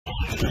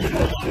Y'all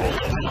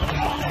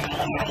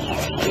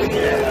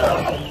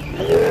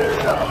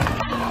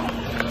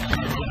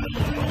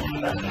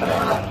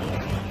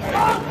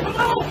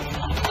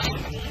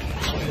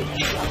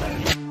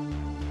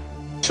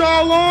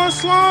on,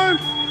 Slime?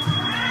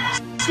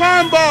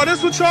 Slime ball,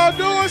 that's what y'all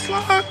doing,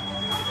 Slime?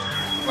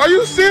 Are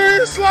you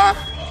serious, Slime?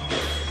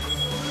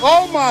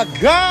 Oh my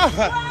God.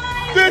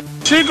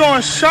 She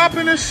going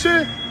shopping and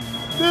shit?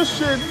 This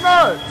shit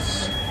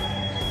nuts.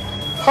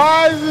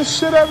 Pies and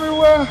shit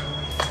everywhere.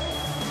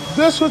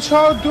 This what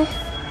y'all do?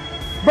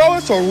 Bro,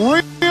 it's a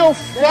real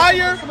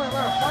fire.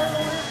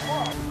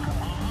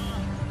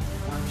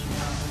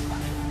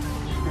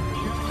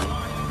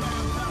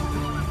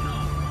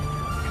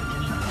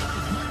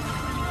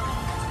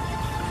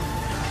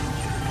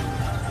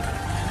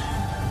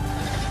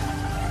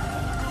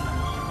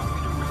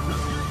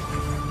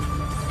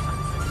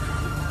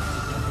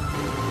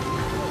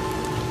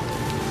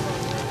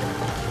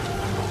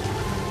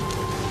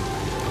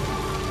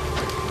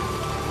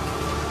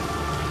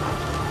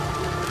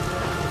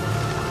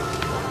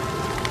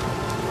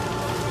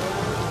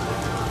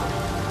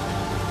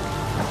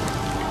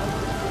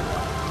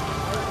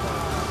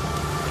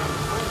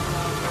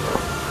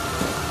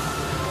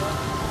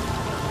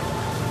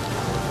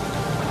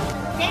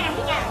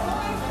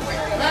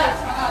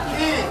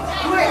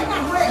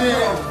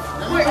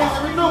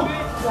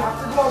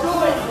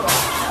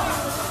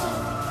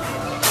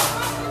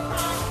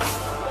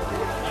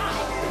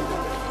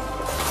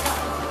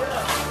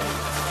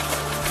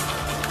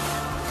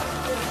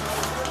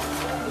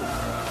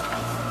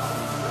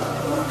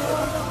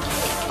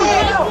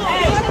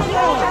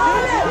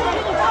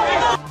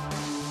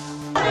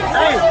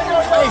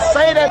 Hey,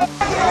 say that.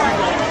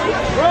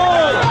 Bro.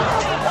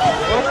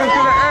 Welcome to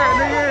the air,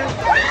 nigga.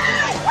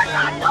 What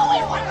y'all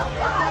doing? What the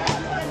fuck?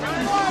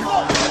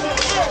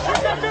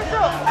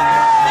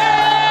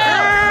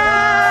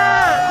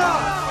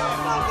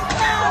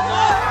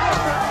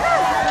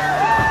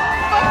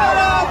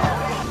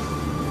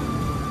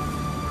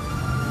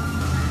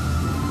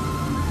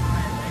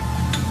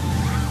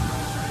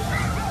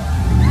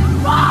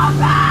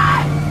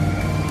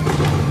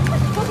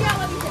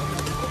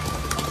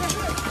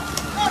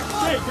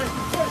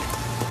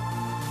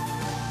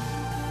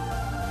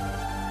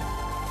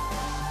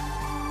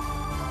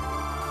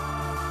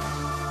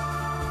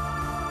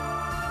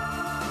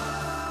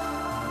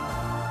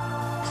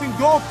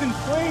 Engulfed in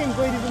flames,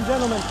 ladies and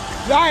gentlemen.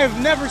 I have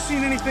never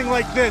seen anything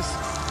like this.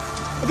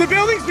 The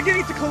building's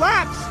beginning to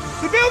collapse.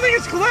 The building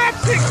is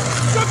collapsing.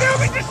 The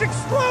building just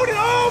exploded.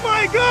 Oh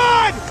my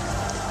God.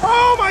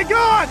 Oh my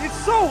God. It's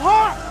so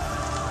hot.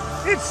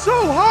 It's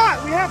so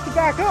hot. We have to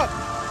back up.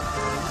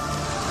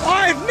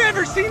 I've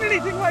never seen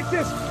anything like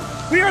this.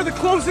 We are the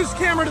closest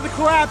camera to the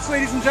collapse,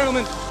 ladies and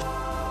gentlemen.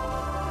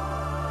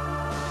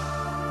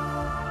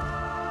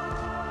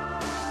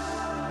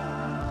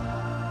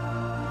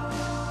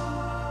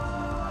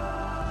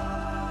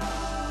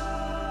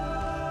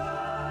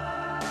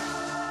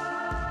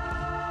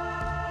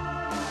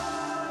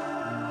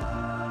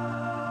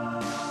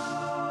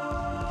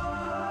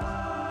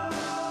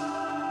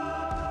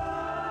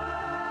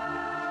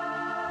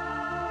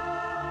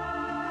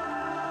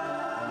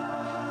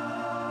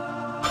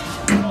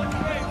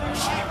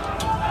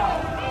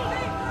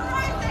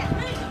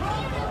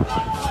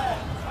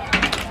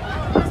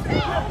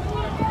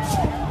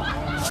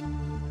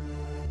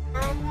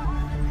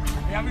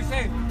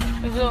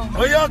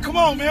 Oh, y'all, come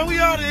on, man. We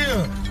out of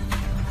here.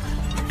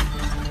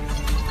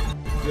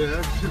 Yeah,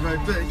 that shit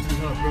right there. It's too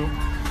hot, bro.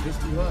 It's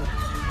too hot.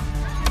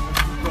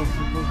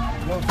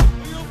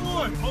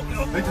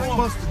 They just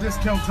busted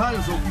discount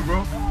tires open,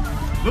 bro.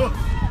 Look.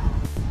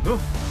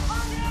 Look.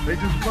 They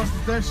just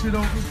busted that shit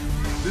open.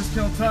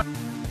 Discount tires.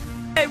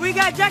 Hey, we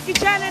got Jackie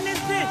Chan in this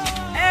bitch.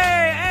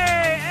 Hey,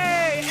 hey,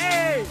 hey,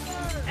 hey,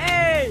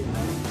 hey.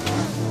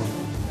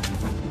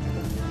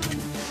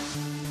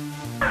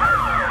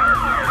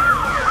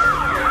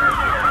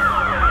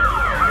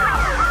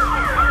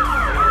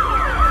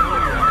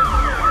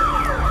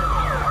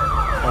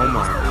 Oh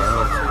my God.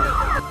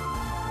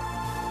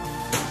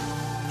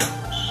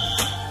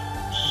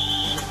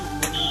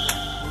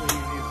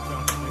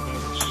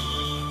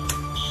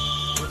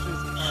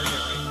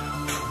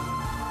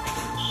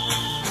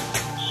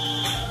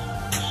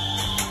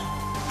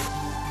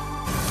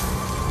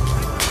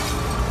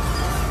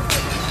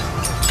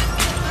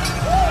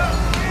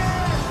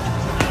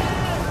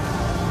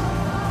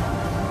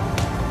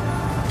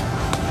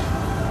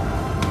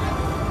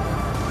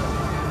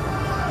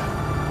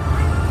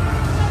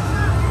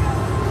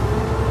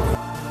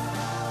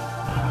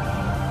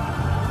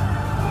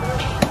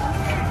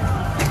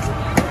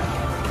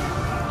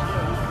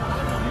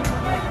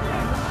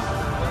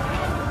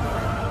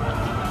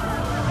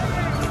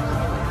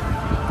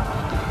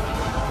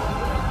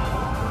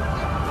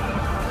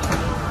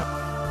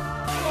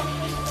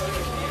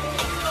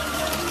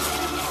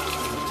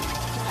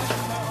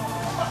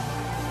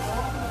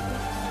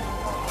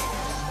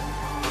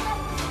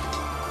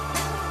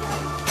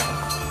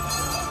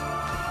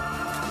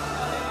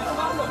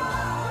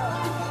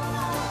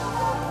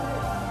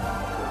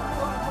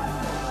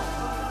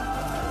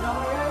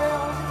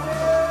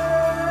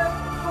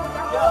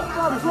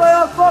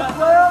 Somalian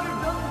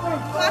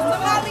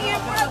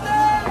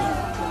brothers!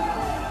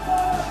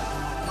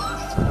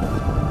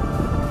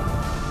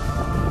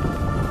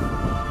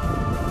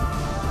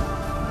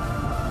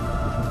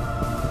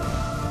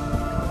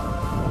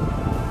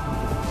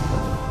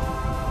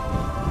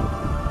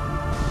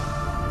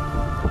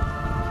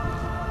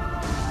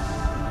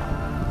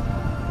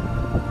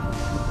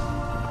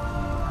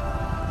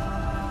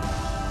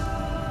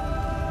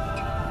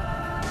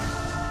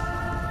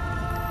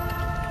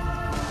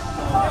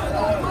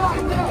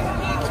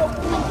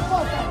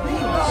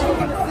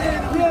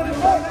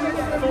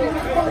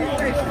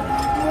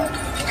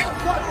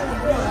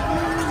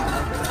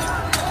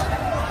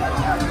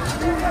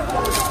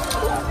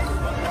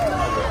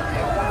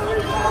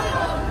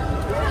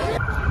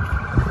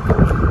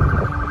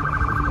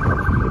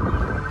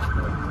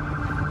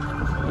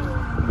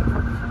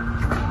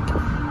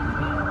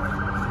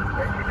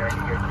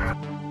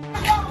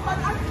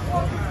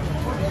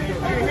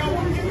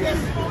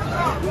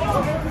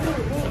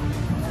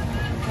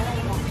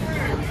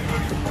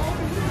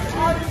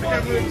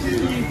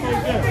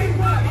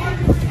 TV,